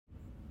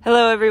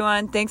Hello,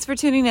 everyone. Thanks for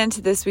tuning in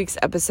to this week's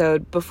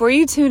episode. Before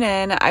you tune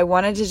in, I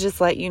wanted to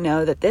just let you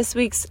know that this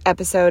week's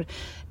episode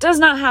does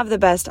not have the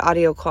best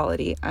audio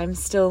quality. I'm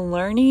still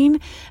learning,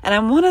 and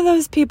I'm one of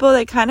those people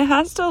that kind of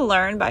has to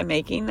learn by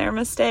making their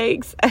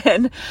mistakes.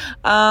 And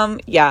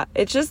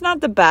it's just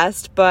not the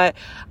best, but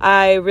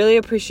I really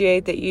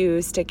appreciate that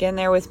you stick in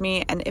there with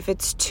me. And if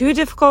it's too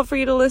difficult for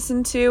you to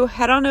listen to,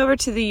 head on over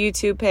to the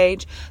YouTube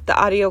page. The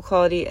audio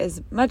quality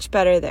is much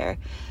better there.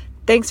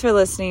 Thanks for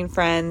listening,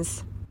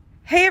 friends.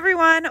 Hey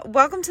everyone,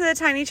 welcome to the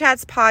Tiny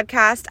Chats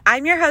podcast.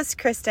 I'm your host,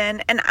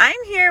 Kristen, and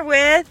I'm here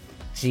with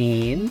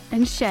Jean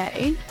and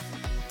Shay.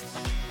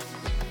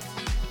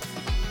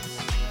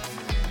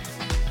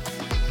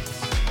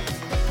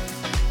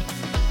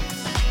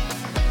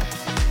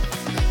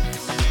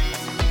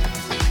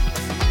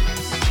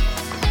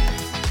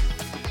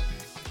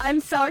 I'm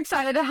so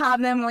excited to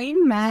have them. We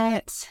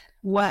met,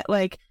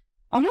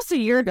 almost a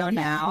year ago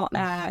now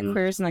at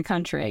Queers in the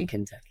Country.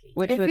 Kentucky.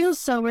 It feels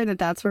so weird that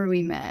that's where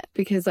we met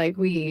because,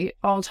 we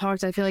all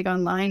talked, I feel like,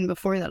 online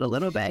before that a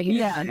little bit.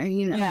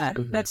 Yeah,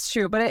 that's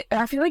true. But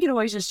I feel like it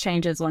always just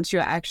changes once you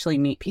actually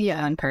meet people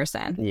in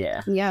person.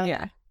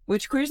 Yeah.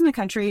 Which Queers in the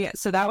Country,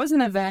 so that was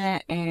an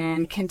event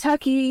in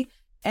Kentucky,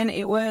 and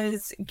it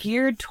was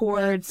geared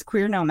towards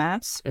queer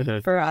nomads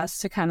for us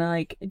to kind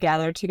of,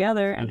 gather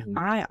together. And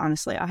I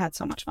had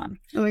so much fun.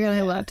 Oh my God,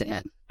 I loved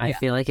it. I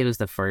feel like it was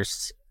the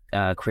first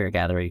queer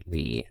gathering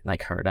we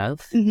heard of.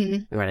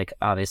 Mm-hmm. We're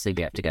obviously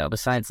we have to go.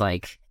 Besides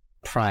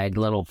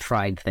little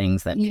pride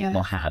things that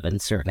people have in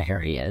certain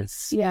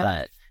areas. Yeah.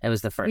 But it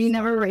was the first. We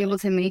never were able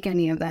to make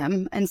any of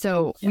them. And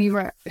so we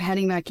were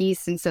heading back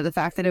east. And so the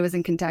fact that it was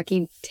in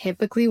Kentucky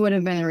typically would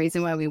have been a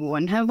reason why we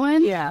wouldn't have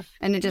one. Yeah.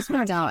 And it just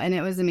worked out. And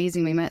it was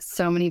amazing. We met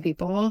so many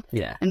people.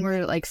 Yeah. And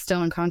we're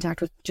still in contact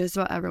with just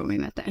about everyone we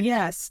met there.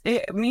 Yes.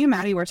 Me and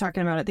Maddie were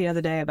talking about it the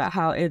other day about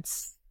how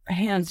it's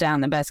hands down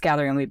the best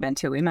gathering we've been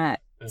to. We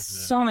met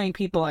so many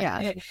people.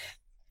 Yeah.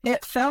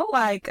 It felt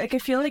like I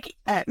feel like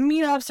at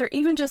meetups or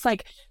even just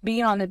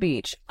being on the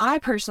beach, I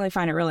personally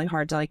find it really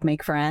hard to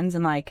make friends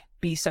and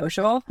be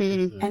social.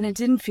 Mm-hmm. And it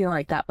didn't feel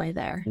like that way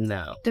there.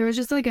 No. There was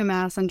just a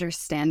mass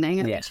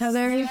understanding of each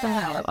other.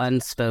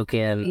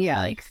 Unspoken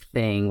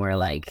thing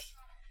where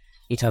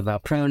you talk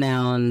about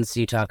pronouns,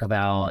 you talk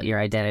about your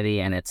identity,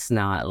 and it's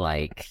not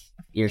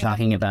you're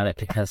talking about it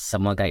because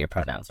someone got your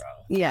pronouns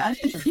wrong. Yeah.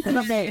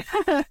 Okay.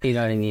 You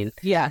know what I mean?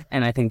 Yeah.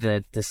 And I think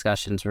the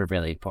discussions were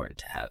really important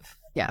to have.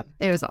 Yeah,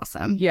 it was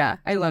awesome. Yeah,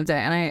 I loved it.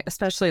 And I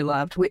especially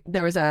loved,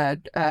 there was a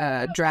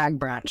drag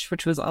brunch,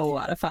 which was a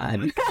lot of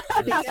fun.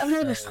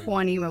 There was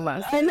 20 of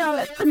us. I know,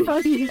 it's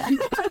funny.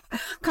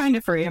 Kind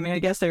of free. I mean, I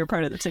guess they were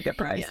part of the ticket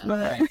price.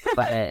 Yeah,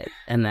 but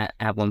and that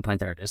at one point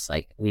they were just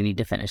we need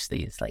to finish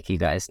these. You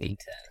guys need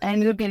to. I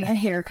ended up getting a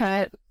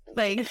haircut.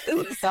 You did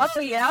too,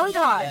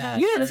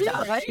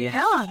 right?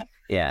 Yeah.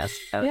 Yeah.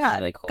 That was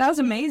really cool. That was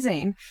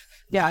amazing.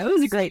 Yeah, it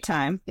was a great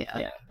time.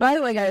 Yeah. By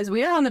the way, guys,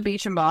 we are on the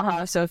beach in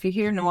Baja, so if you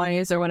hear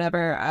noise or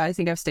whatever, I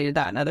think I've stated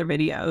that in other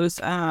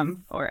videos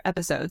or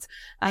episodes.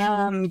 It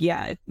a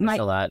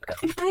lot.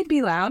 might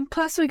be loud.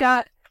 Plus, we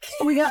got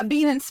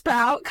Bean and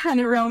Sprout kind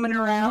of roaming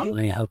around.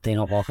 I hope they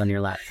don't walk on your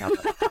laptop.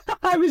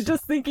 I was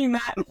just thinking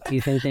that. Do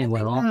you think they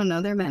will? I don't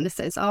know. They're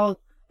menaces.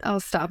 I'll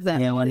stop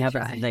them. Yeah, what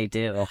happens if they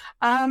do?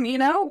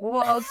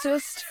 We'll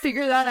just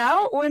figure that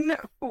out when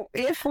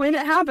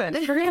it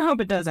happens. We're gonna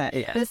hope it doesn't.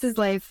 Yeah. This is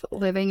life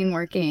living and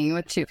working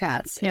with 2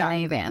 cats in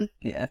a van.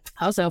 Yeah.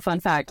 Also, fun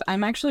fact,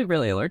 I'm actually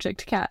really allergic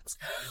to cats.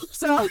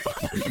 So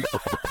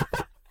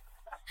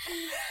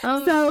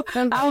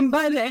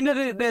by the end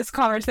of this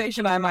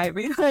conversation, I might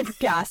be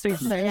gasping.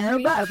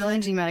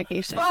 Allergy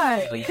medication.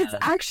 But it's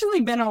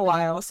actually been a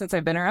while since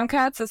I've been around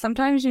cats. So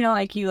sometimes,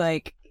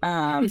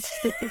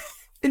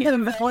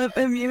 develop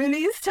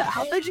immunities to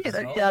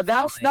allergies. Yeah,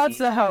 that's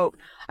the hope.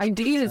 I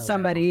dated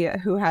somebody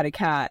who had a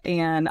cat,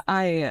 and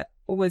I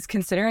was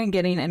considering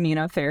getting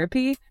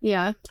immunotherapy.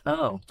 Yeah.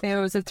 Oh. It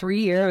was a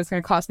 3-year. It was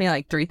going to cost me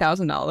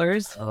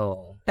 $3,000.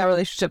 Oh. That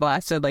relationship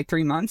lasted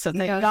 3 months, and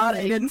thank God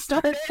I didn't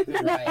start it.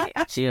 Right.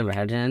 Do you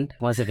imagine?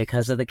 Was it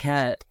because of the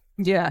cat?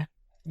 Yeah.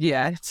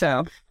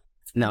 So.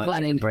 No,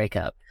 it didn't break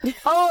up.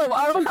 Oh,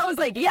 I was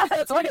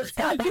that's what it's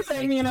got to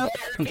say, No.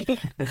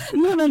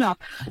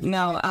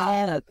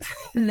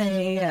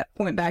 They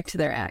went back to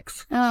their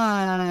ex.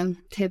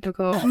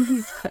 Typical.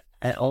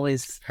 It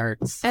always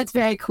hurts. That's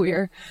very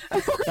queer.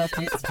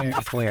 It's very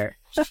queer.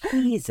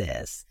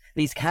 Jesus.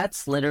 These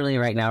cats literally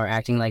right now are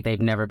acting like they've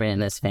never been in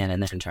this van in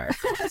their entire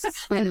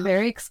lives. And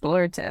very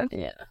explorative.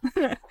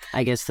 Yeah.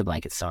 I guess the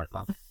blanket started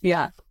them.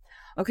 Yeah.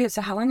 Okay,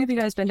 so how long have you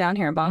guys been down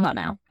here in Baja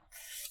now?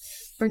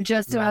 We're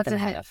just about to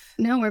hit.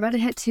 No, we're about to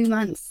hit 2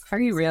 months. Are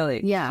you really?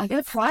 Yeah.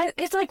 It flies.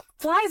 It's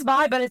flies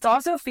by, but it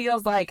also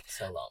feels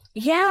so long.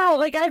 Yeah,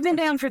 I've been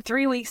down for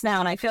 3 weeks now,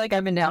 and I feel like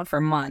I've been down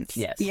for months.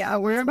 Yes. Yeah,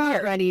 we're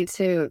about ready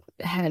to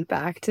head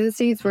back to the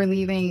States. We're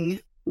leaving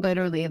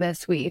literally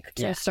this week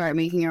to start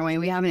making our way.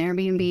 We have an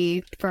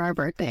Airbnb for our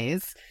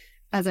birthdays.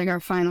 as like our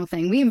final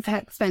thing. We've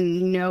spent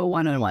no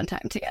one-on-one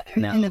time together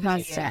in the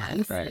past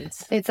 10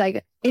 years. It's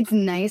like, it's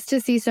nice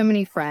to see so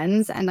many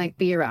friends and like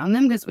be around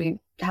them because we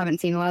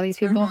haven't seen a lot of these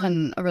people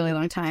in a really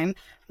long time.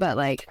 But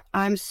like,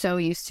 I'm so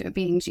used to it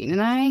being Gene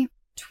and I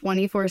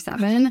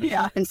 24/7.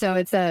 Yeah. And so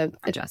it's a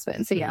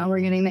adjustment. So yeah, we're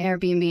getting the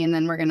Airbnb and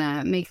then we're going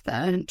to make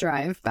the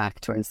drive back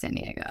towards San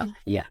Diego.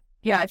 Yeah.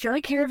 Yeah. I feel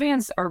like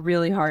caravans are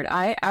really hard.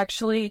 I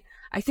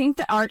think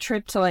that our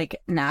trip to like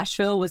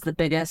Nashville was the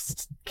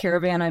biggest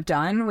caravan I've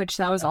done, which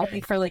that was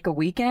only for like a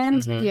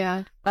weekend.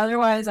 Yeah.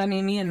 Otherwise, I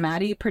mean, me and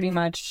Maddie pretty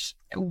much,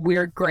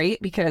 we're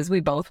great because we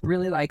both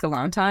really like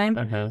alone time.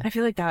 I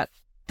feel like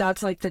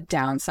that's like the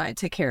downside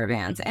to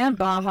caravans and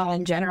Baja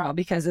in general,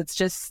 because it's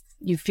just,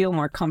 you feel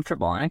more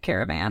comfortable in a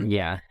caravan.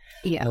 Yeah.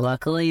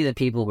 Luckily, the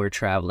people we're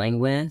traveling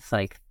with,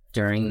 like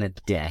during the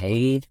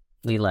day,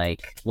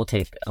 we'll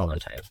take alone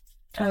time.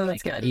 Oh,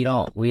 that's good.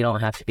 We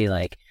don't have to be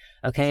like,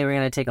 okay, we're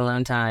gonna take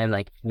alone time.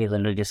 Like, we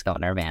literally just go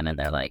in our van and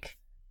they're like,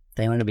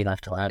 they want to be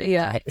left alone.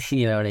 Yeah.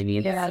 You know what I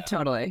mean? Yeah,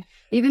 totally.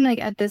 Even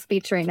like at this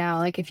beach right now,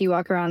 like if you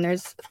walk around,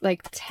 there's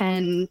like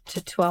 10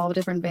 to 12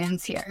 different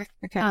vans here.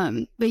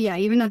 Okay. But yeah,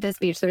 even at this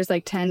beach, there's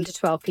like 10 to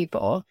 12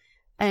 people.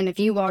 And if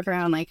you walk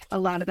around, like a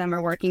lot of them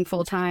are working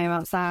full time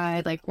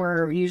outside. Like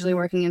we're usually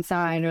working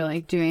inside or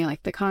like doing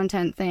like the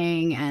content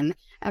thing, and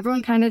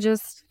everyone kind of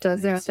just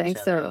does their thing.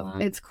 So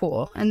it's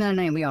cool. And then at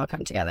night we all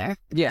come together.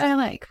 Yeah. I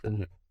like.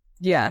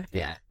 Yeah.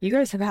 Yeah. You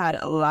guys have had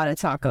a lot of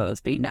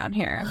tacos being down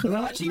here. I'm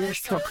like,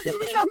 it's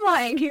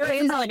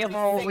like a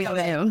whole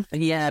wheel.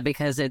 Yeah,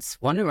 because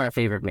it's one of our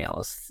favorite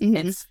meals.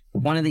 It's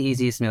one of the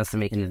easiest meals to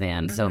make in the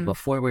van. So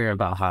before we were in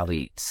Baja,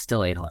 we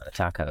still ate a lot of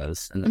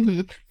tacos.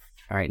 And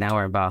all right, now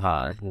we're in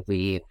Baja.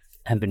 We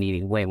have been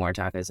eating way more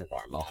tacos than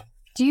normal.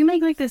 Do you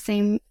make like the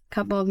same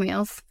couple of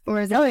meals?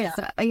 Or is it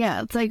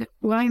yeah, it's like,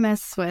 why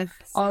mess with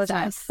all the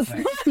time?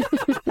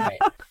 Right.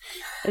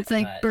 It's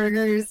like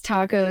burgers,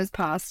 tacos,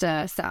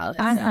 pasta, salad.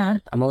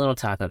 I'm a little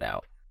tacoed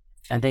out.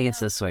 I think it's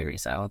the soy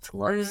risotto. It's a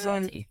little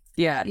salty.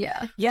 Yeah.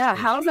 Yeah. Yeah.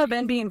 How's that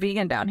been being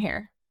vegan down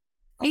here?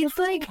 It's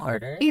like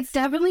harder. It's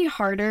definitely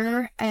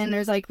harder, and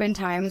there's like been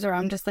times where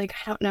I'm just like,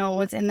 I don't know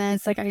what's in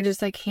this. Like I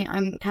just like can't.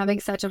 I'm having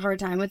such a hard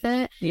time with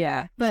it.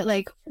 Yeah. But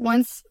like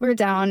once we're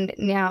down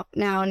now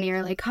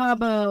near like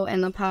Cabo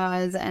and La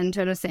Paz and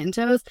Todos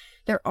Santos,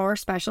 there are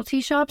specialty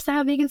shops that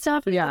have vegan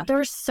stuff. Yeah.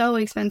 They're so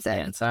expensive.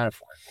 Yeah, it's not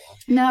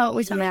affordable. No,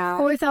 we spent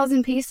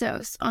 4,000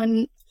 pesos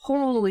on.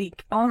 Holy!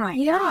 Oh my!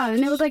 Yeah,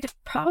 and it was like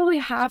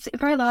probably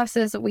lasts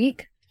us a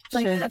week.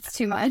 Like that's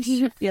too much.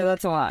 Yeah,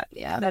 that's a lot.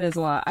 Yeah, that is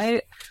a lot.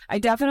 I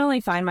definitely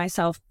find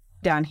myself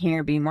down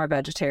here being more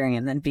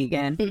vegetarian than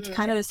vegan. It's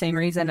kind of the same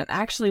reason. And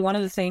actually, one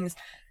of the things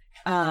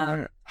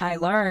I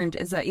learned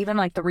is that even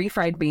like the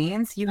refried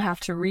beans, you have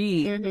to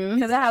read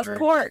because it has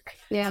pork.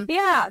 Yeah,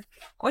 yeah.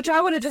 Which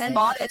I would have just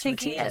bought at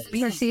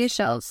tortilla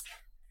shells.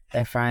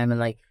 They fry them in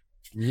like.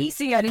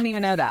 See, I didn't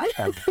even know that.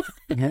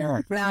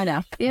 Now I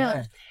know.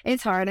 Yeah,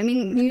 it's hard. I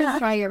mean, you just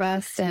try your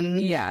best and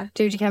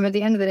do what you can. But at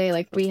the end of the day,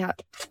 like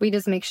we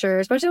just make sure,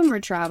 especially when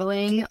we're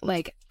traveling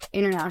like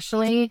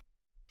internationally,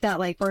 that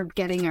like we're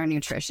getting our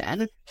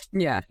nutrition.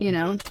 Yeah, you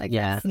know, like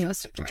that's the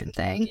most important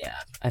thing. Yeah,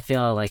 I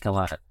feel like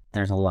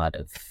there's a lot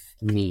of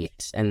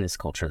meat in this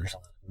culture. There's a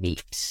lot of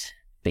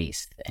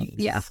meat-based things.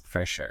 Yeah,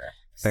 for sure.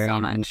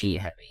 Very meat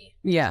heavy.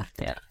 Yeah.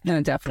 No,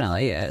 it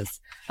definitely is.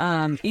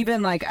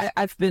 Even like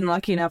I've been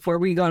lucky enough where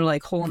we go to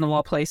like hole in the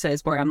wall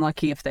places where I'm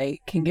lucky if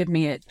they can give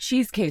me a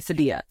cheese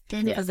quesadilla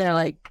because they're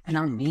like,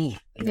 no meat.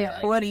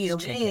 Yeah. What do you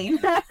mean?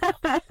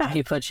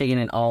 You put chicken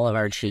in all of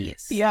our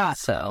cheese. Yeah.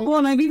 So. Well,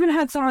 and I've even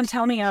had someone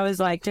tell me,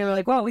 they were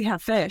like, well, we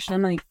have fish. And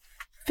I'm like,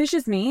 fish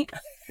is meat?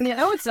 Yeah.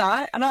 No, it's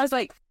not. And I was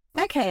like,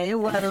 okay,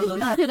 well,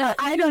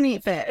 I don't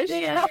eat fish.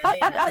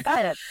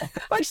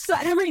 Which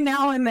every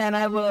now and then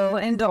I will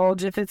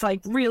indulge if it's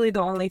like really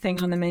the only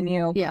thing on the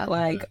menu. Yeah.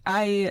 Like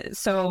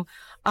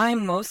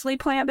I'm mostly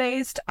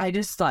plant-based. I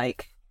just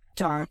like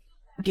don't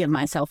give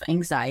myself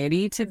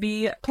anxiety to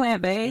be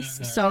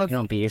plant-based. So you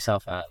don't beat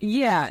yourself up.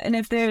 Yeah. And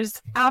if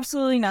there's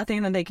absolutely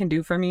nothing that they can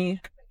do for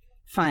me,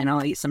 fine,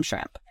 I'll eat some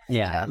shrimp.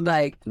 Yeah.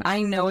 Like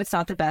I know it's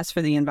not the best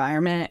for the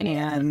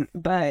environment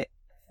but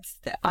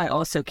I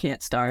also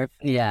can't starve.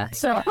 Yeah.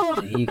 So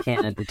you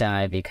can't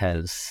die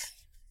because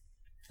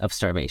of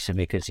starvation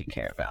because you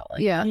care about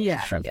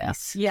shrimp.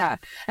 Yes. Yeah.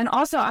 And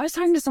also I was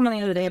talking to someone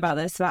the other day about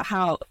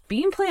how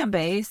being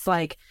plant-based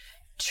like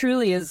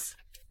truly is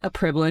a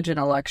privilege and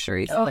a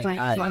luxury. Oh my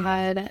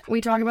God.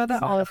 We talk about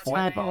that all the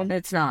time.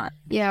 It's not.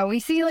 Yeah, we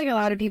see like a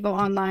lot of people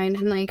online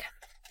and like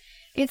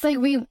it's like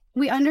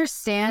we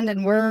understand,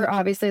 and we're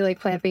obviously like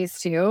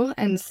plant-based too,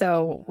 and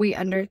so we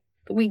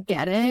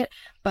get it,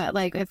 but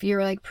like if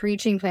you're like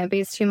preaching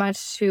plant-based too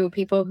much to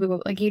people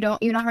who like you're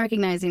not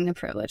recognizing the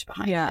privilege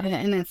behind it,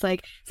 and it's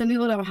like some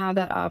people don't have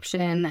that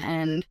option,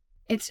 and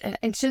it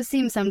just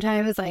seems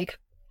sometimes like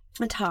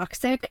a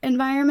toxic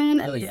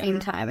environment at the same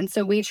time. And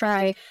so we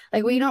try,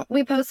 like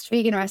we post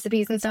vegan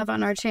recipes and stuff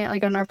on our channel,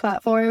 like on our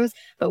platforms,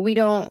 but we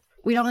don't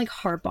we don't like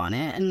harp on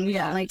it, and we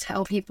don't like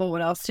tell people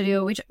what else to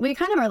do. We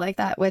kind of are like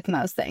that with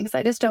most things.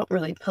 I just don't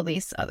really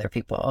police other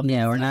people.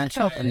 Yeah, we're not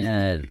trying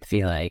to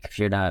feel like if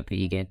you're not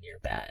vegan, you're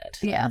bad.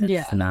 Yeah.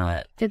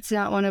 It's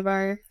not one of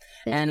our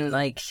things. And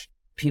like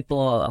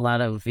people, a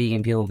lot of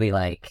vegan people will be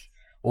like,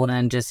 well,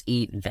 then just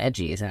eat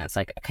veggies. And it's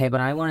like, okay,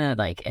 but I want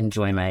to like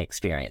enjoy my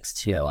experience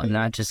too. I'm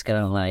not just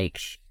going to like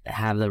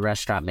have the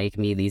restaurant make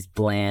me these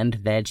bland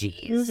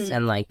veggies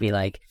and like be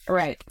like,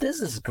 right,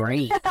 this is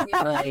great.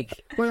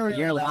 Like,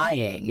 you're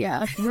lying.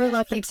 Yeah. We're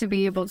lucky to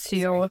be able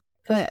to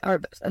put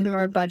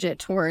our budget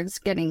towards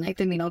getting like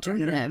the meat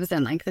alternatives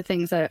and like the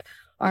things that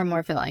are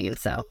more filling. And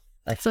so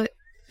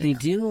they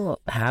do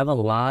have a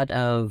lot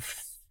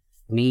of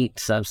meat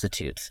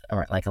substitutes,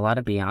 or like a lot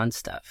of Beyond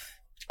stuff.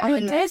 I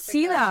did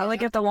see that,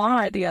 like at the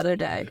Walmart the other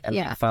day.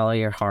 And follow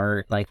your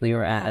heart. Like we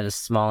were at a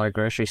smaller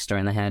grocery store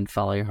and they had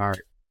follow your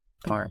heart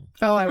farm.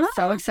 Oh, I was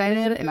so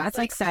excited. And that's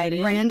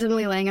exciting.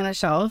 Randomly laying on a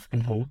shelf.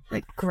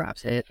 Like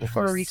grabbed it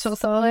before Rachel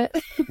saw it.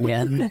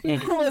 Yeah.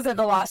 Was it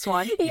the last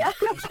one? Yeah.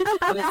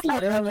 It was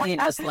literally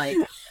just like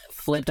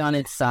flipped on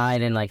its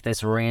side and like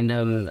this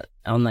random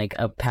on like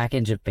a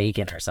package of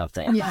bacon or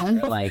something. Yeah.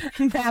 Like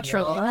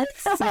natural.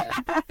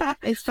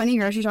 It's funny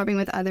grocery shopping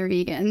with other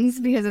vegans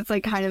because it's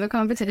like kind of a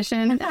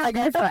competition. Like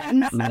it's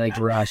fun. Like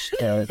rush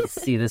to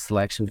see the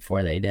selection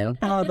before they do.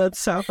 Oh, that's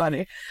so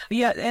funny.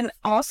 Yeah, and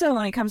also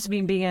when it comes to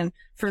being vegan,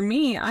 for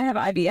me, I have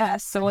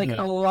IBS, so like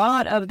a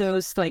lot of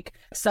those like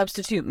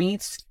substitute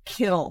meats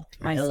kill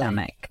my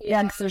stomach.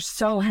 Yeah, because they're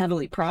so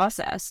heavily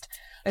processed.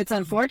 It's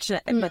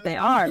unfortunate, but they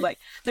are. Like,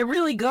 they're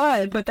really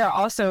good, but they're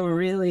also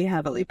really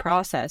heavily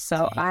processed.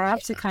 So I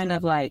have to kind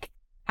of like,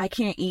 I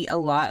can't eat a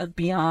lot of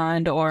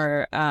Beyond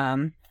or,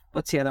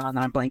 what's the other one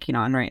that I'm blanking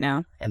on right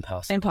now?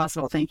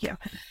 Impossible, thank you.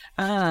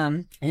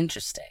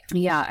 Interesting.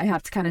 Yeah, I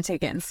have to kind of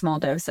take it in small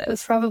doses.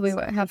 That's probably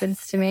what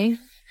happens to me.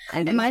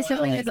 And my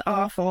sibling is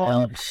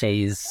awful.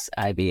 Shay's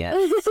IBS.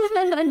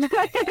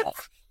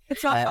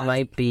 It's not that fun.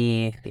 might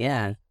be,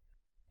 yeah.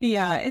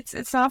 Yeah,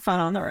 it's not fun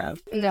on the road.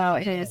 No,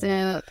 it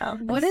isn't.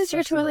 What is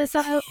your toilet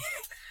setup?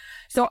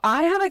 So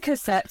I have a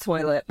cassette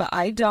toilet, but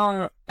I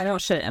don't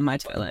shit in my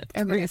toilet,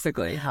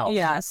 basically.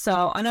 Yeah,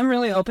 so, and I'm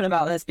really open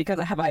about this because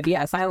I have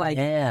IBS. I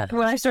like,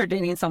 when I start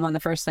dating someone,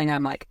 the first thing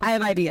I'm like, I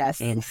have IBS.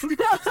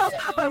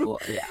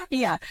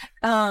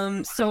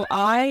 So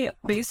I,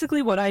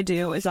 basically what I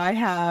do is I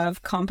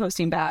have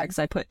composting bags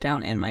I put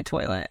down in my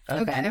toilet.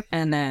 Okay.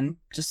 And then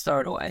just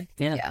throw it away.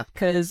 Yeah.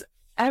 Because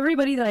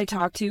everybody that I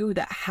talked to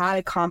that had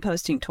a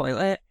composting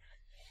toilet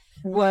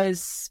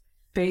was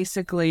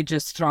basically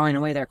just throwing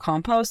away their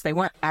compost. They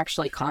weren't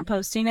actually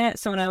composting it.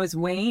 So when I was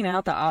weighing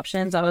out the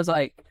options, I was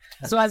like,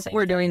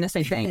 we're doing the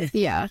same thing.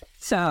 Yeah.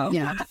 So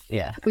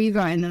yeah. We've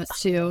gotten those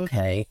too.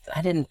 Okay.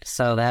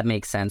 So that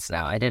makes sense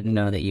now. I didn't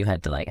know that you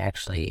had to like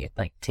actually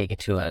like take it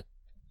to a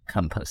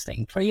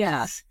composting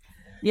place.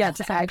 Yeah,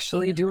 to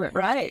actually do it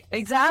right.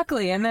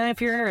 Exactly. And then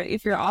if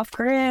you're off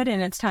grid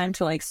and it's time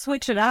to like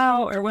switch it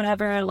out or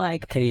whatever,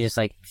 like, can you just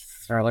like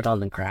throw it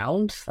on the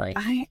ground? Like,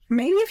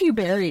 maybe if you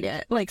buried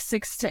it like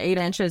 6 to 8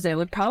 inches, it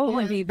would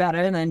probably be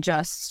better than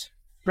just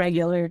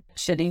regular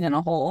shitting in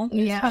a hole.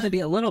 Yeah, it'd probably be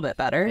a little bit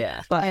better.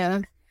 Yeah,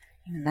 but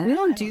we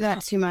don't do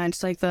that too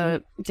much. Like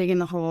the digging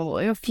the hole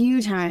a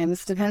few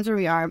times, depends where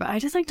we are. But I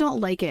just like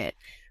don't like it.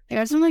 Like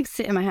I just don't like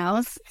sit in my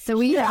house. So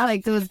we have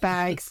like those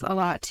bags a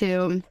lot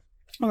too.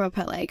 Or we'll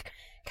put like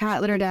cat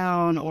litter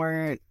down,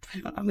 or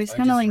we just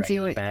kind of like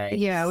do it.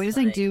 Yeah, we just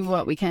like do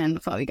what we can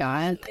with what we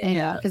got.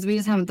 Yeah, because we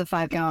just have the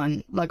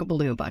 5-gallon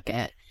Lugabaloo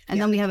bucket, and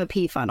then we have a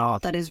pee funnel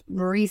that is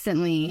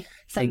recently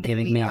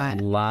giving me a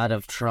lot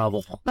of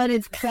trouble. But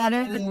it's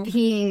better than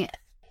peeing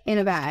in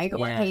a bag.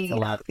 Yeah, it's a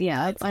lot.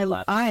 Yeah, I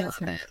love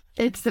it.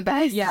 It's the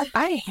best. Yeah,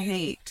 I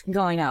hate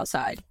going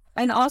outside,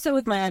 and also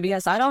with my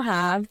IBS, I don't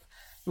have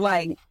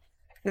like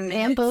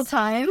ample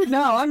time.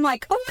 No, I'm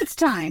like, it's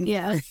time.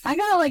 Yeah, I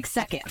got like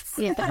seconds.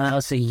 Yeah. Oh,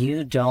 so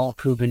you don't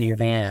poop in your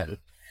van?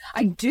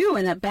 I do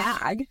in a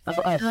bag.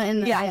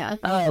 Yeah.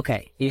 Oh,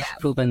 okay. You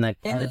poop in the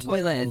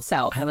toilet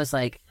itself. I was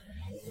like,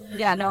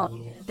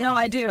 no,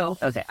 I do.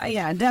 Okay.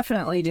 Yeah,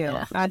 definitely do.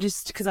 Yeah.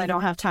 Just because I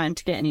don't have time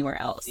to get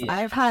anywhere else. Yeah.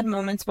 I've had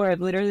moments where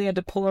I've literally had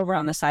to pull over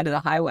on the side of the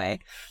highway.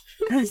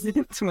 Because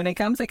when it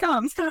comes, it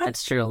comes.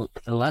 That's true.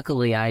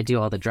 Luckily, I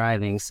do all the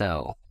driving,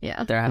 so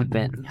there have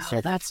been.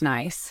 So that's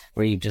nice.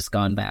 Where you've just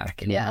gone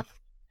back. And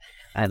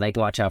I'd like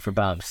to watch out for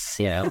bumps,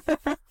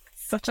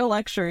 Such a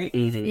luxury.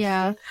 Easy.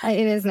 Yeah,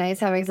 it is nice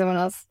having someone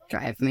else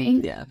drive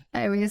me. Yeah.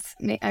 I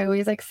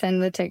always like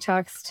send the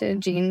TikToks to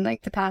Jean,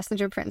 like the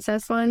passenger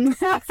princess one.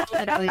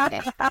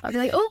 I'll be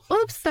like,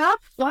 oops, stop,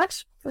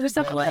 watch.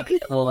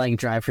 We'll like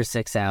drive for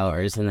 6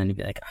 hours and then you'd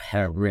be like, I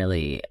had a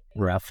really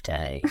rough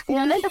day.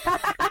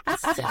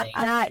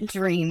 That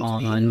dream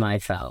on my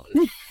phone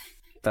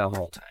the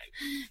whole time.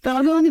 But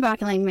I'll go in the back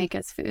and like make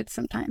us food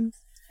sometimes.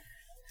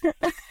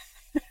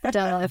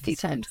 Done it a few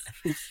times.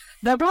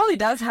 That probably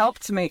does help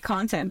to make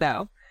content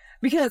though.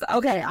 Because,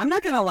 okay, I'm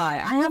not going to lie.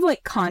 I have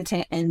like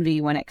content envy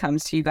when it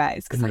comes to you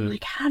guys. Because I'm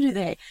like, how do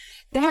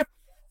they're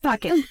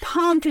fucking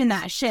pumping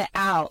that shit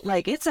out.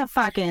 Like it's a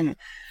fucking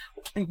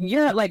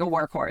you're like a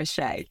workhorse,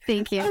 Shay.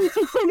 Thank you.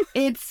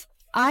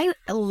 I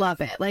love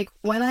it. Like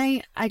when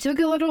I took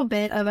a little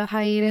bit of a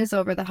hiatus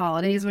over the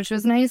holidays, which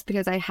was nice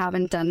because I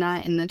haven't done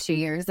that in the 2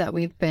 years that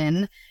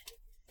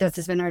this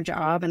has been our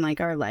job and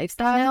like our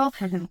lifestyle.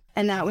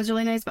 And that was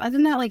really nice. But other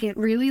than that, like it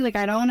really, like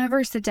I don't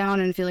ever sit down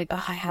and feel like,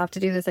 oh, I have to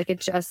do this. Like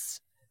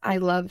I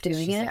love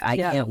doing it. I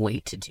can't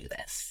wait to do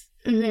this.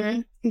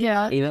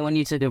 Yeah. Even when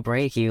you took a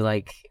break, you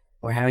like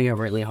were having a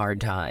really hard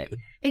time.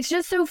 It's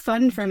just so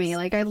fun for me.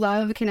 Like, I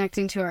love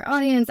connecting to our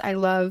audience. I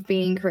love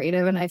being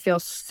creative, and I feel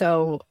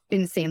so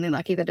insanely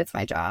lucky that it's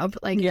my job.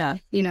 Like,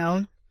 you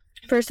know,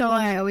 for so long,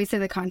 I always say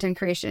that content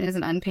creation is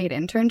an unpaid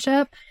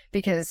internship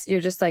because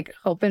you're just like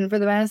hoping for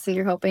the best and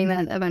you're hoping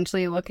that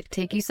eventually it will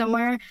take you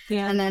somewhere.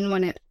 Yeah. And then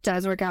when it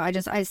does work out,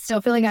 I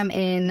still feel like I'm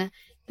in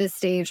this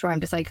stage where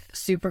I'm just like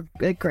super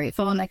like,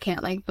 grateful and I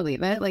can't like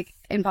believe it, like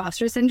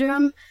imposter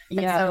syndrome.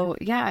 Yeah. So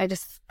yeah, I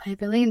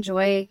really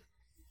enjoy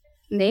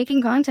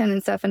making content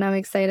and stuff, and I'm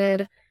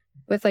excited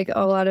with like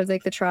a lot of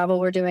like the travel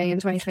we're doing in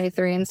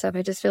 2023 and stuff.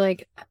 I just feel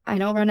like I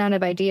don't run out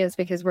of ideas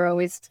because we're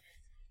always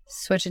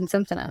switching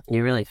something up.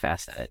 You're really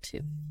fast at it too.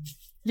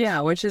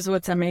 Yeah, which is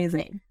what's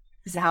amazing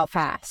is how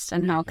fast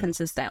and how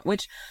consistent,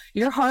 which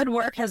your hard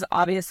work has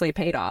obviously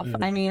paid off.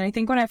 I mean, I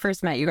think when I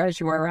first met you guys,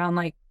 you were around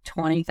like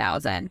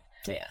 20,000.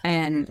 Yeah.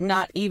 And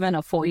not even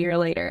a full year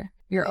later,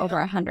 you're over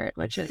 100,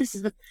 which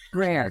is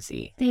rare.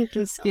 Thank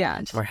you so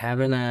much. We're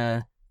having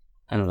I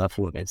don't know if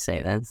we're going to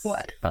say that.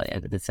 What? Probably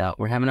edit this out.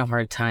 We're having a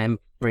hard time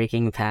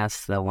breaking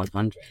past the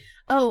 100.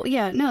 Oh,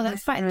 yeah. No,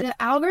 that's fine.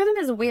 The algorithm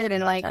is weird.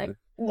 And like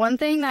one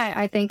thing that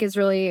I think is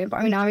really,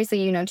 I mean,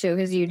 obviously, you know, too,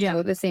 because you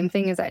do the same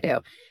thing as I do.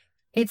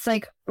 It's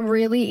like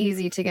really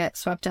easy to get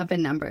swept up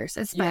in numbers,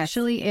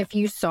 especially if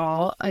you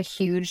saw a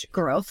huge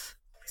growth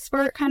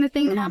spurt kind of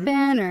thing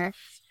happen, or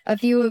a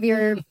few of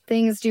your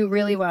things do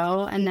really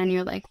well. And then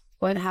you're like,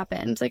 what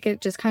happened? Like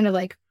it just kind of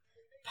like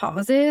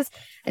pauses.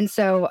 And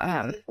so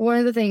one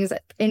of the things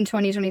in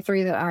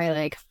 2023 that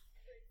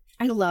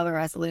I love a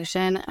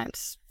resolution.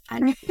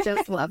 I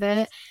just love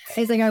it.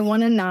 It's like I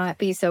want to not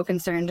be so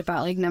concerned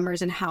about like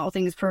numbers and how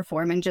things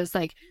perform, and just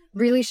like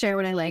really share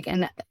what I like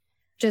and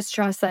just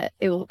trust that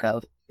it'll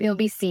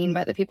be seen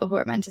by the people who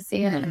are meant to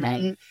see it, and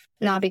then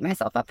not beat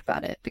myself up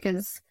about it.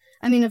 Because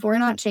I mean, if we're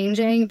not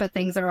changing but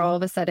things are all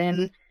of a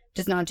sudden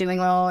just not doing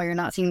well, or you're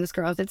not seeing this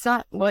growth, it's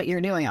not what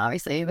you're doing.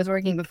 Obviously it was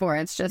working before.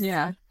 It's just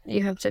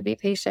you have to be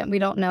patient. We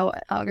don't know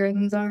what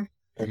algorithms are.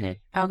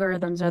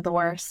 Algorithms are the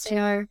worst. They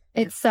are.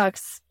 It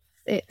sucks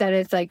that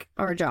it's like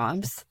our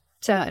jobs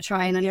to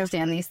try and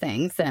understand these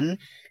things,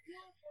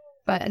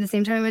 but at the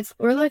same time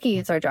we're lucky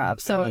it's our job.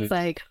 So it's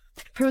like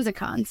pros and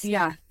cons.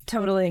 Yeah,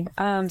 totally.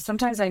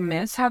 Sometimes I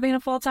miss having a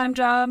full-time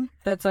job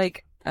that's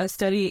like a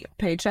steady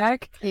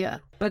paycheck. Yeah.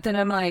 But then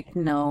I'm like,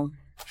 no,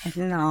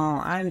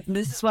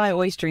 this is what I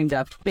always dreamed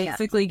of.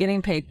 Basically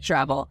getting paid to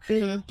travel,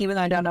 even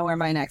though I don't know where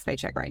my next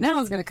paycheck right now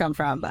is going to come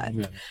from. But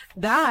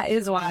that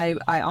is why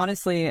I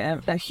honestly,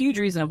 a huge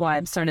reason of why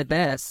I started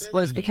this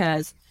was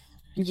because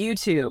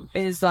YouTube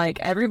is like,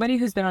 everybody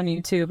who's been on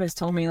YouTube has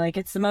told me like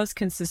it's the most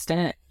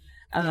consistent,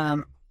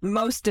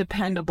 most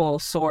dependable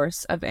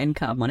source of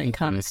income when it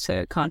comes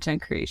to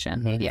content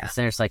creation. Yeah.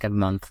 So there's like a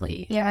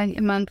monthly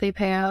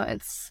payout.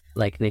 It's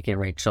like Nick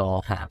and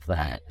Rachel have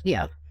that.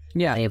 Yeah.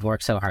 They've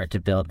worked so hard to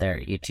build their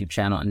YouTube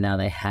channel, and now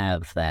they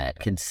have that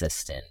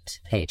consistent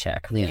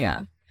paycheck.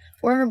 Yeah.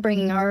 We're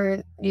bringing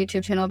our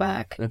YouTube channel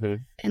back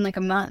in like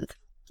a month.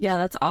 Yeah,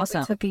 that's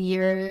awesome. It took a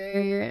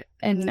year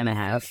and a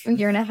half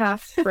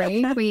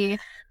break. We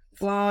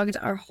vlogged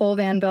our whole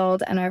van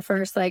build and our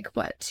first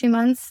 2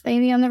 months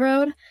maybe on the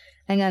road.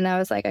 And then I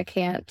was like, I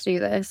can't do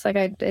this. Like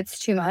it's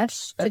too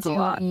much to do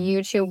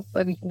YouTube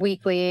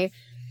weekly,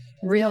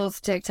 Reels,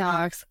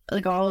 TikToks,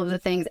 like all of the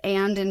things,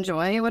 and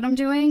enjoy what I'm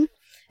doing.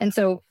 And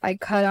so I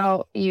cut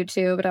out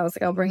YouTube, but I was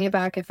like, I'll bring it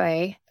back if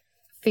I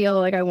feel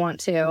like I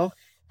want to.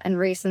 And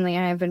recently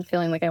I have been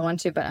feeling like I want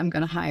to, but I'm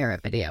going to hire a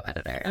video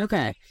editor.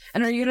 Okay.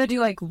 And are you going to do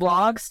like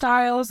vlog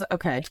styles?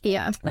 Okay.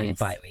 Yeah. Like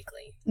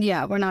bi-weekly.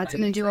 Yeah, we're not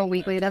going to do a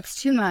weekly.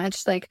 That's too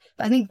much. Like,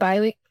 I think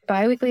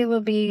bi-weekly will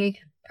be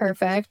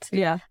perfect.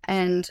 Yeah.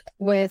 And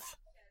with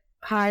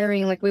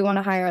hiring, like we want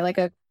to hire like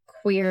a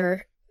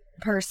queer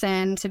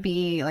person to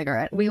be like,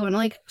 we want to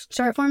like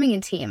start forming a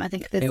team. I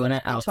think this we want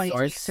to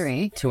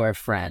outsource to our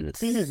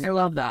friends. I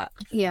love that.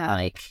 Yeah.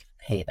 Like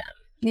pay them.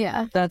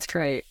 Yeah. That's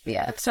great.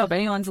 Yeah. So if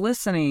anyone's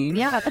listening,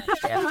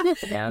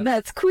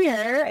 that's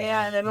queer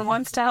and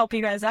wants to help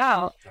you guys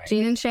out,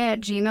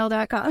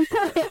 GeneandShay@gmail.com.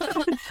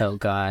 Oh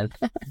God.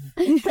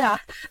 Yeah.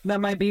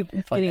 That might be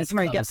getting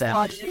somebody gets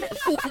what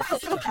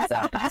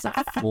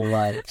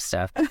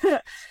stuff.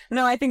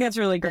 No, I think that's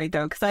really great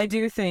though, because I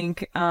do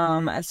think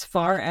as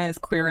far as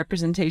queer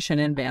representation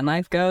in van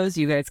life goes,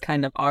 you guys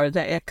kind of are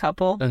the it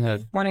couple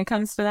when it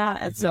comes to that.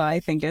 And so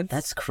I think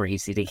that's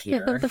crazy to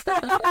hear.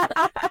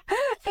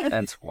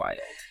 That's wild.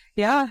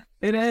 Yeah,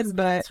 it is,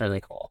 but it's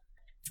really cool.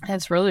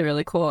 It's really,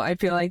 really cool. I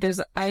feel like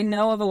I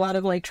know of a lot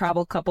of like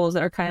travel couples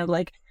that are kind of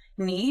like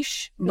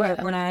niche,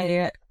 but when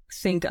I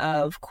think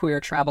of queer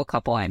travel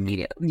couple,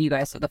 you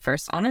guys are the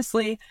first.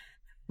 Honestly,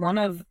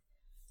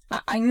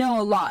 I know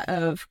a lot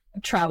of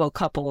travel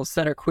couples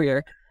that are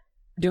queer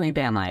doing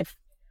van life,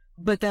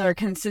 but that are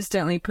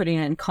consistently putting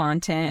in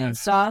content and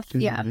stuff.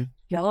 Yeah.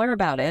 Y'all are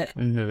about it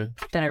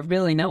that I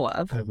really know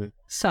of.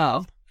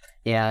 So.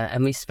 Yeah,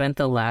 and we spent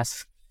the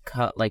last,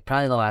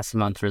 probably the last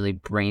month really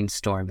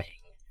brainstorming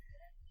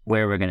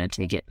where we're going to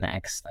take it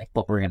next, like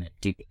what we're going to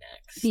do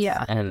next.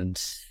 Yeah. And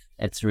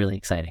it's really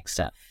exciting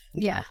stuff.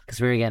 Yeah.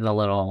 Because we were getting a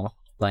little,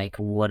 like,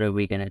 what are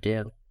we going to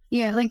do?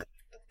 Yeah, like,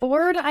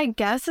 bored, I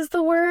guess is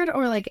the word,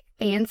 or like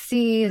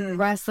antsy and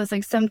restless,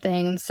 like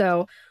something.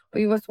 So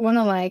we want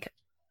to like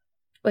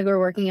we're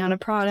working on a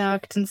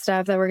product and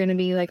stuff that we're going to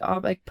be like all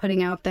like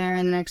putting out there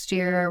in the next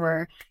year.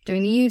 We're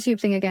doing the YouTube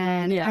thing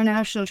again, our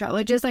national travel,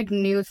 like just like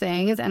new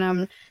things. And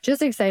I'm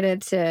just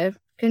excited to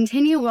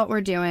continue what we're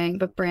doing,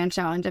 but branch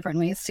out in different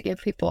ways to give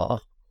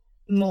people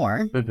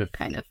more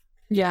kind of.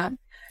 Yeah.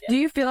 Do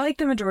you feel like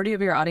the majority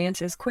of your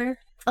audience is queer?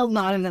 A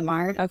lot of them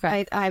are.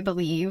 Okay. I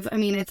believe. I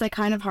mean, it's like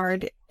kind of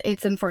hard.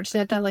 It's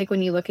unfortunate that like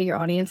when you look at your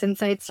audience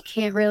insights, you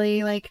can't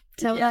really like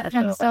tell that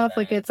kind of stuff.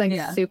 Like it's like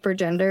super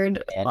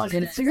gendered on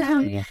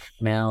Instagram. Yeah.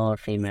 Male or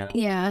female.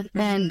 Yeah.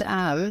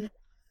 And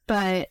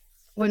but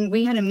when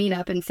we had a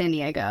meetup in San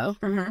Diego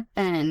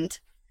and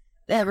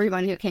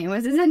everyone who came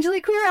was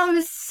essentially queer, I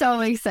was so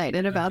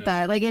excited about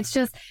that. Like it's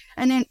just,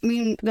 and then I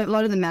mean a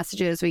lot of the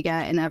messages we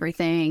get and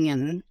everything,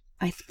 and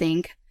I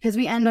think because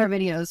we end our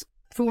videos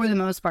for the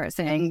most part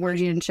saying we're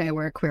Gene and Shay,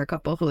 we're a queer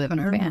couple who live in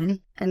our van.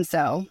 And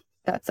so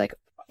that's like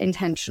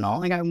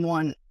intentional. Like I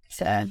want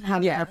to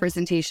have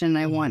representation.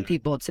 I want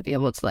people to be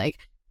able to like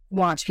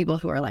watch people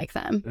who are like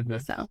them.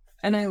 So,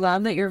 and I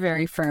love that you're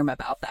very firm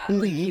about that.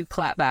 Like you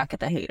clap back at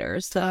the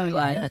haters. So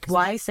like,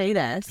 why say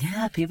this?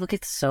 Yeah, people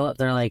get so up.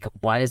 They're like,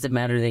 why does it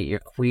matter that you're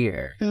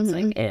queer? It's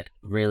like, it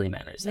really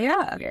matters that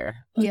you're queer.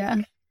 Yeah.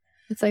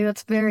 It's like,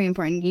 that's very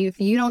important.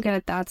 If you don't get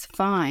it, that's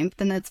fine. But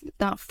then that's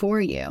not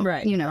for you.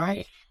 Right. You know?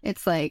 Right.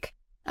 It's like,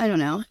 I don't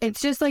know. It's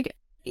just like,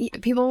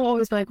 people will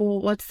always be like, well,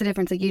 what's the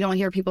difference? Like, you don't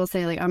hear people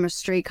say, like, I'm a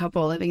straight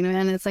couple living in a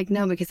van. And it's like,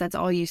 no, because that's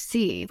all you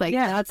see. Like,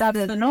 that's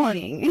the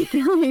annoying.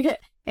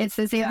 It's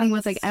the same thing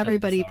with, like,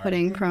 everybody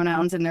putting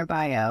pronouns in their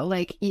bio.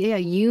 Like, yeah,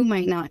 you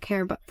might not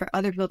care, but for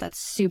other people, that's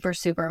super,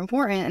 super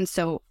important. And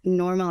so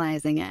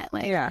normalizing it,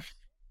 like, yeah.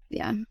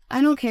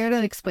 I don't care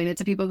to explain it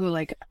to people who,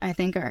 like, I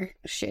think are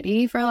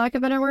shitty, for lack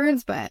of better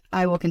words, but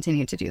I will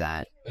continue to do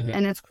that.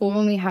 And it's cool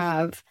when we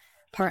have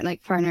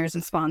partners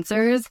and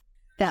sponsors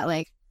that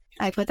like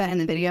I put that in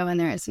the video and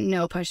there is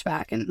no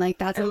pushback, and like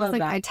that's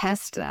like I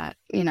test that,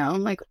 you know,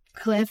 like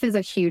Cliff is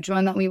a huge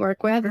one that we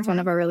work with. It's one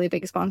of our really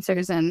big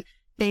sponsors, and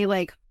they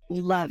like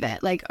love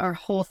it. Like our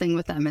whole thing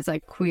with them is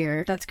like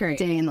queer. That's great.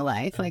 Day in the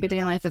life, like a day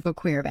in the life of a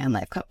queer van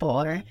life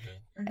couple. Or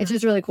it's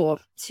just really cool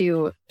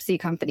to see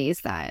companies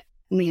that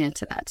lean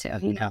into that too,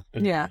 you know.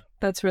 Yeah,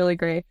 that's really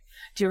great.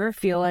 Do you ever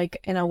feel like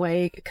in a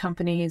way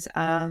companies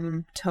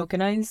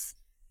tokenize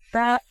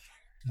that?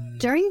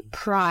 During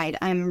Pride,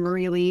 I'm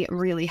really,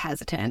 really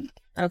hesitant.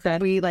 Okay.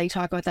 We like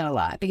talk about that a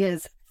lot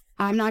because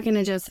I'm not going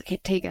to just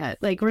take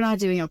we're not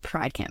doing a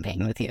Pride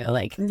campaign with you.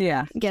 Like,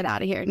 get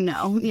out of here.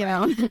 No, you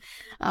know.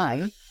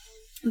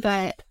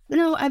 But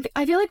no,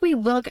 I feel like we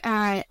look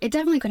at, it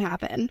definitely could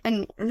happen.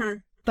 And,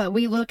 but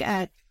we look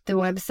at the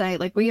website,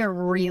 like we are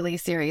really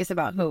serious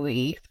about who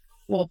we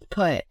will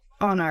put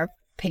on our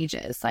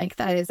pages. Like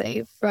that is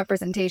a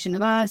representation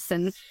of us,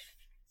 and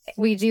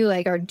we do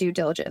like our due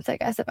diligence, I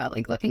guess, about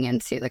like looking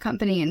into the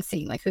company and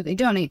seeing like who they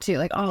donate to,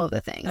 like all of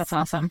the things. That's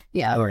awesome.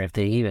 Yeah. Or if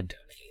they even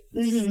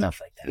donate, stuff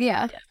like that.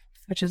 Yeah.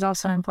 Which is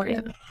also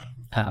important.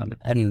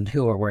 And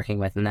who we're working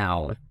with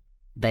now,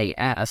 they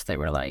asked, they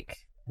were like,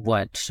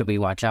 what should we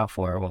watch out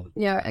for when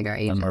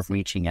we're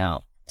reaching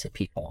out to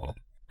people?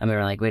 And we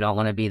were like, we don't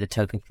want to be the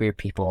token queer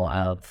people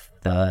of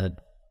the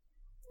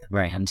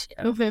brand.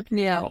 You know?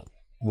 Yeah. We don't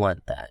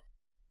want that.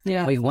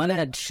 Yeah. We want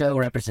to show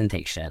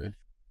representation,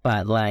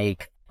 but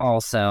like,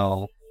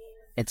 also,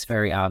 it's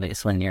very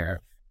obvious when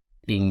you're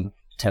being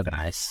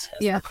tokenized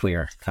as a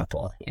queer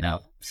couple, you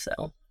know?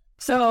 So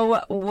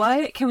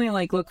what can we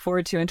like look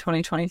forward to in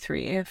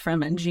 2023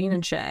 from Gene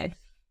and Shay?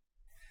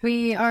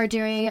 We are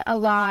doing a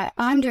lot.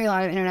 I'm doing a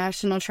lot of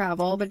international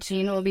travel, but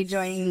Gene will be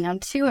joining on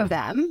 2 of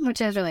them, which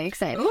is really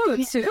exciting.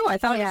 Ooh, 2? I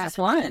thought it was just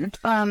 1.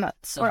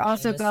 We're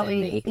also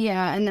going,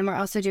 and then we're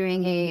also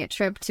doing a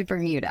trip to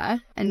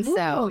Bermuda. And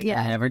so, I've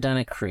never done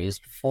a cruise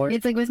before.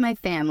 It's like with my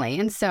family.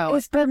 And so.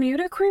 Is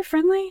Bermuda queer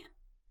friendly?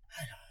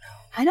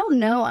 I don't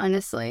know,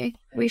 honestly.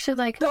 We should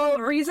like. The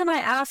reason I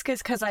ask is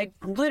because I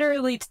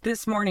literally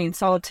this morning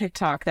saw a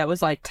TikTok that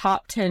was like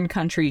top 10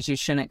 countries you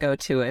shouldn't go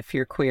to if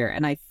you're queer.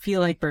 And I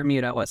feel like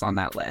Bermuda was on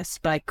that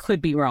list, but I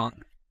could be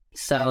wrong.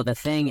 So the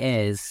thing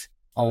is,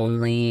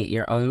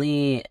 you're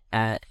only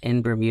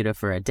in Bermuda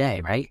for a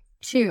day, right?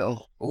 2.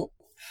 Ooh.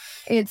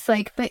 It's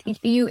like, but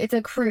it's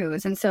a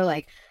cruise. And so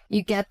like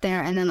you get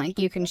there and then like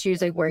you can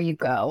choose like where you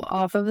go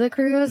off of the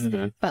cruise.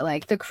 But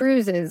like the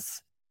cruise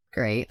is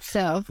great.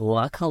 So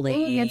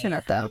luckily,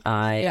 internet though.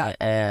 I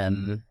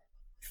am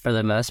for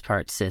the most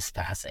part cis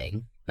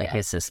passing, like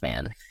a cis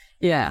man.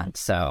 Yeah.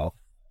 So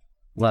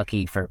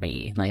lucky for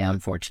me. Like, I'm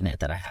fortunate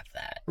that I have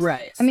that.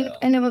 Right. I mean,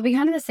 and it would be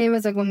kind of the same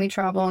as like when we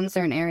travel in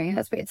certain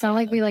areas, but it's not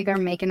like we like are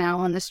making out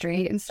on the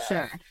street and stuff.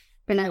 Sure.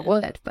 I mean, I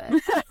would, but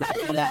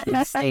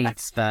In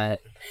States,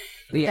 but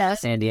yeah,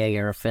 San Diego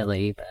or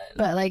Philly.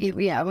 but like,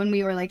 yeah, when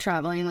we were like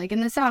traveling, like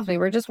in the South, we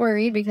were just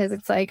worried because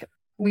it's like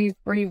we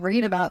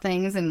read about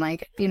things and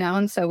like, you know,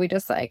 and so we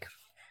just like,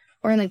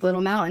 we're in like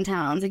little mountain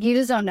towns, like you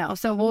just don't know.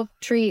 So we'll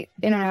treat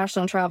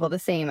international travel the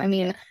same. I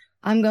mean,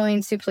 I'm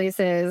going to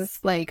places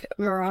like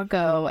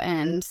Morocco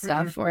and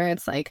stuff where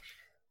it's like,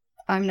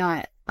 I'm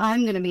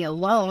going to be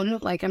alone.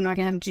 Like, I'm not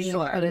going to have Jesus,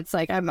 but it's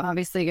like, I'm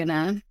obviously going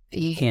to be.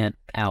 You can't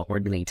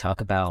outwardly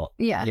talk about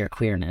your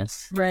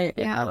queerness. Right.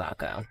 Yeah.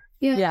 Morocco.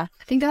 Yeah.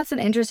 I think that's an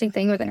interesting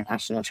thing with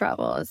international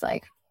travel is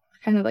like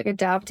kind of like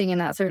adapting in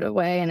that sort of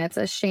way. And it's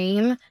a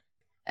shame.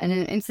 And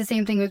it's the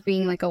same thing with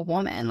being like a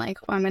woman. Like,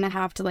 I'm going to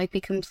have to like be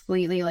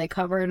completely like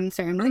covered in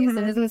certain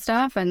places and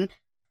stuff. And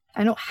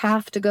I don't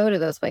have to go to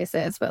those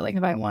places, but like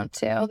if I want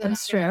to,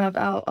 that's true.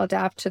 I'll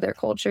adapt to their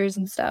cultures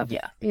and stuff.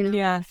 Yeah. You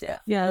know? Yeah.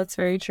 That's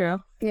very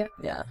true.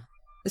 Yeah.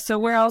 So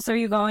where else are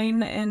you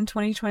going in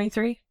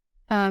 2023?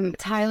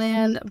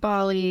 Thailand,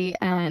 Bali,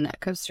 and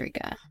Costa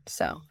Rica.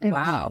 So it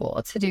was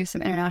cool to do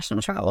some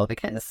international travel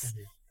because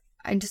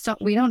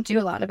we don't do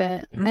a lot of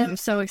it. I'm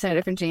so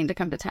excited for Jane to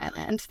come to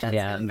Thailand.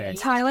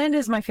 Thailand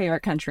is my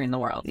favorite country in the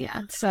world.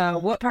 Yeah. So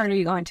what part are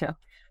you going to?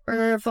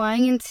 We're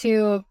flying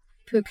into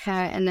Phuket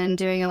and then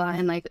doing a lot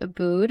in like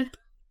Ubud.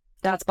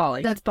 That's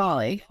Bali. That's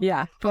Bali.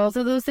 Yeah. Both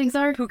of those things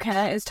are.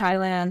 Phuket is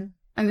Thailand.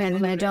 I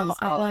mean, I'm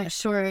not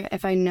sure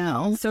if I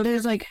know. So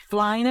there's like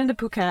flying into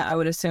Phuket, I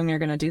would assume you're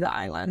going to do the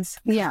islands.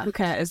 Yeah.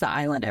 Phuket is the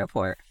island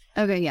airport.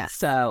 Okay, yeah.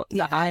 So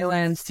the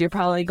islands, you're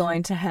probably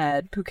going to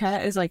head.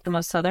 Phuket is like the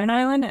most southern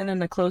island, and then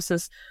the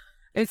closest,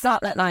 it's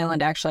not an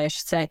island actually, I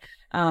should say.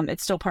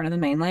 It's still part of the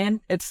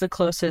mainland. It's the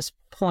closest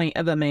point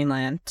of the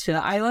mainland to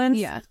the islands.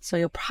 Yeah. So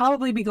you'll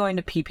probably be going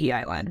to PP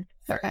Island.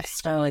 Okay.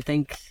 So I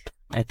think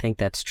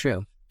that's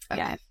true.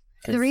 Okay.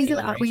 The reason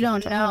we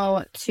don't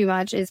know too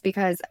much is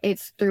because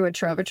it's through a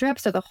Trova trip,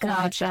 so the whole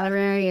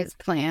itinerary is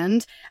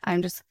planned.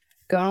 I'm just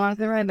going along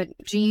the ride, but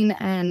Jean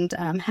and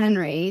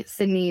Henry,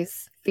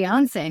 Sydney's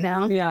fiance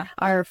now,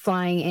 are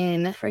flying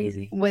in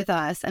with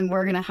us, and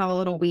we're gonna have a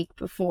little week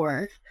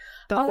before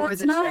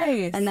that's the nice.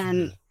 trip, and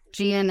then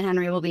Jean and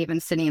Henry will leave,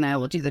 and Sydney and I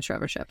will do the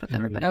Trova trip with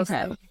everybody.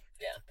 Okay. So.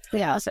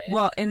 Yeah.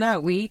 Well, in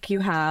that week you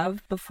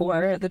have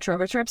before the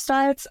Trova trip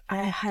starts,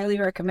 I highly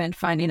recommend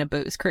finding a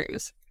booze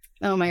cruise.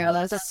 Oh my God,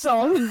 that's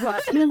so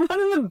fun.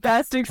 One of the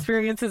best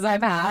experiences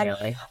I've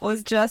had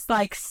was just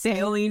like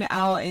sailing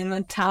out in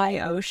the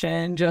Thai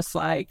Ocean, just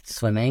like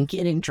swimming,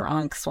 getting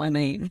drunk,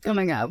 swimming. Oh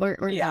my God, we're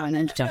down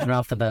and jumping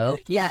off the boat.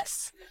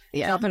 Yes.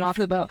 Yeah. Jumping off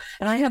the boat.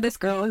 And I had this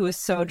girl who was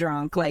so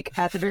drunk, like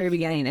at the very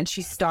beginning, and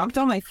she stomped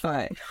on my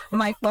foot.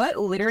 My foot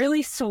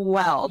literally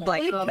swelled,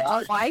 like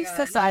twice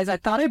the size. I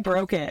thought I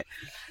broke it.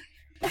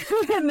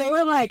 And they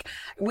were like,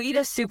 weed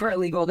is super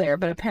illegal there,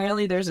 but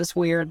apparently there's this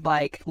weird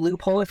like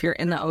loophole. If you're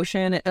in the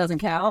ocean, it doesn't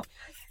count.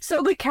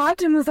 So the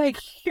captain was like,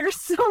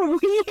 here's some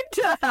weed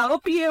to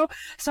help you.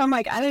 So I'm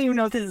like, I don't even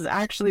know if this is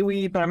actually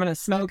weed, but I'm gonna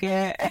smoke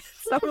it.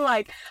 So I'm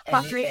like,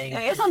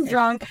 if I'm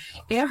drunk,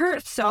 it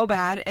hurt so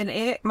bad,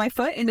 and my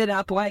foot ended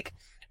up like,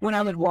 when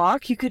I would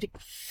walk, you could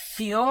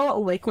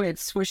feel liquid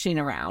swishing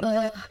around.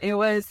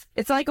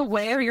 It's like a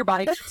way where your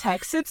body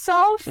protects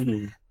itself.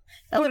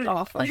 That was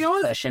awful. Like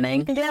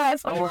cushioning.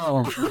 Yes.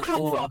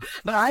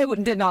 But I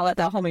did not let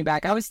that hold me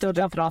back. I was still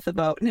jumping off the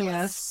boat. And it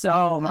was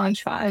so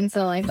much fun. And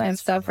so lifetime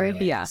stuff, right?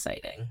 Yeah.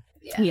 Exciting.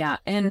 Yeah.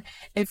 And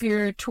if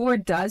your tour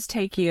does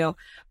take you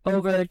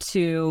over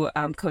to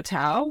Koh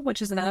Tao, which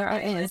is another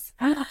island.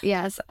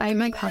 Yes, I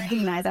might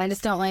recognize. I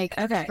just don't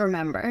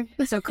remember.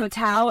 So Koh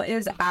Tao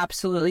is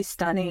absolutely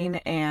stunning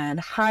and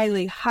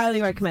highly,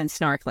 highly recommend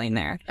snorkeling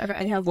there. Okay.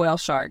 And you have whale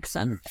sharks,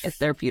 and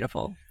they're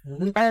beautiful.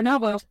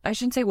 I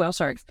shouldn't say whale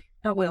sharks.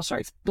 Not whale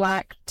sharks.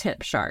 Black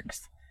tip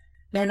sharks.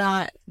 They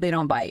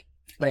don't bite.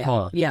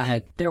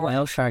 They're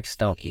whale sharks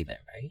don't either,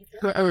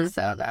 right?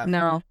 So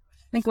no. I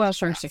think whale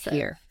sharks are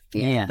here.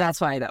 Yeah. That's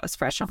why that was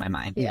fresh on my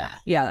mind. Yeah.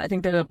 Yeah, I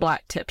think they're the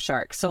black tip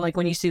sharks. So like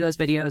when you see those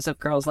videos of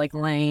girls like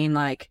laying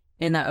like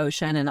in the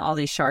ocean and all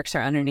these sharks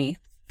are underneath,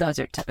 those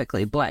are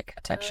typically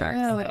black tip sharks.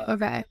 Oh,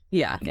 okay.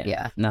 Yeah.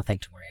 Nothing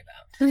to worry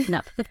about.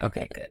 No.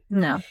 Okay, good.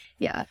 No.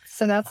 Yeah.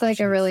 So that's like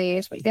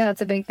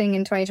that's a big thing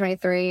in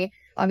 2023.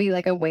 I'll be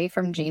like away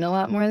from Jean a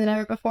lot more than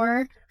ever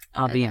before.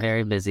 I'll be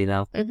very busy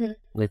though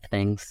with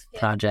things,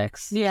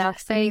 projects. Yeah.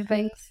 Exciting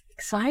things.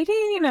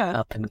 Exciting.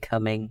 Up and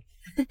coming.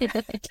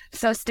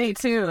 So stay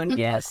tuned.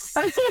 Yes.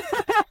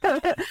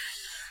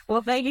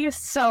 Well, thank you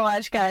so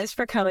much, guys,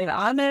 for coming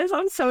on this.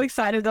 I'm so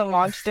excited to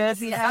launch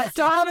this. I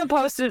still haven't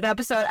posted an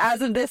episode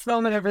as of this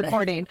moment of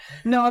recording.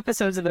 No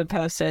episodes have been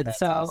posted. That's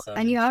so awesome.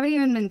 And you haven't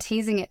even been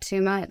teasing it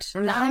too much.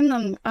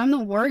 I'm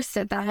the worst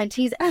at that. I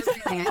tease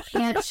everything. I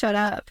can't shut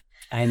up.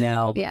 I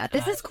know. Yeah,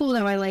 this is cool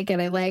though. I like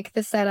it. I like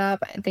the setup.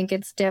 I think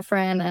it's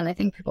different, and I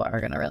think people are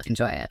gonna really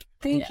enjoy it.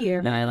 thank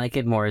you. No, I like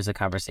it more as a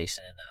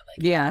conversation.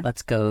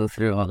 Let's go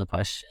through all the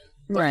questions.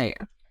 Right.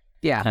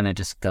 Yeah. kind of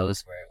just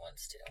goes where it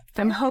wants to.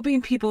 I'm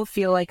hoping people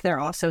feel like they're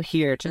also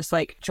here, just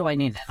like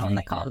joining in on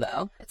the call,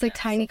 though. It's like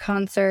tiny desk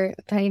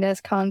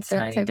concert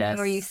Tiny type desk.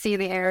 where you see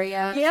the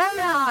area.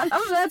 Yeah.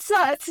 Oh, that's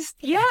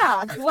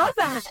yeah. Love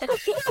that.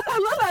 I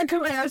love that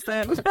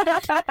comparison.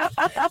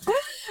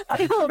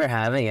 Thank you for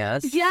having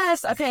us.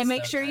 Yes. Okay.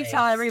 Make So sure you nice.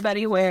 tell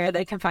everybody where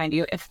they can find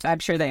you. If I'm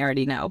sure they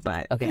already know,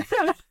 but Okay.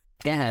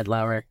 Go ahead,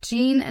 Laura.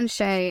 Jean and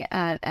Shay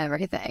at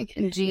everything.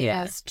 And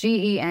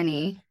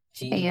GSGENE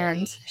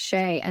and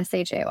Shay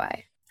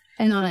SHAY.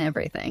 And on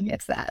everything.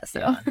 It's that.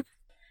 So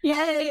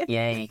yay.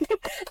 Yay.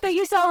 Thank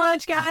you so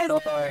much, guys.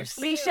 Of course.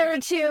 Be sure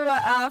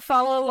to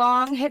follow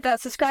along, hit that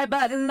subscribe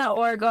button,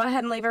 or go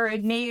ahead and leave a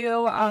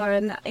review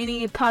on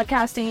any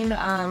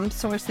podcasting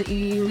source that you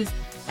use.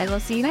 and we'll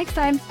see you next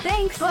time.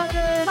 Thanks.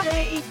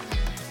 Bye.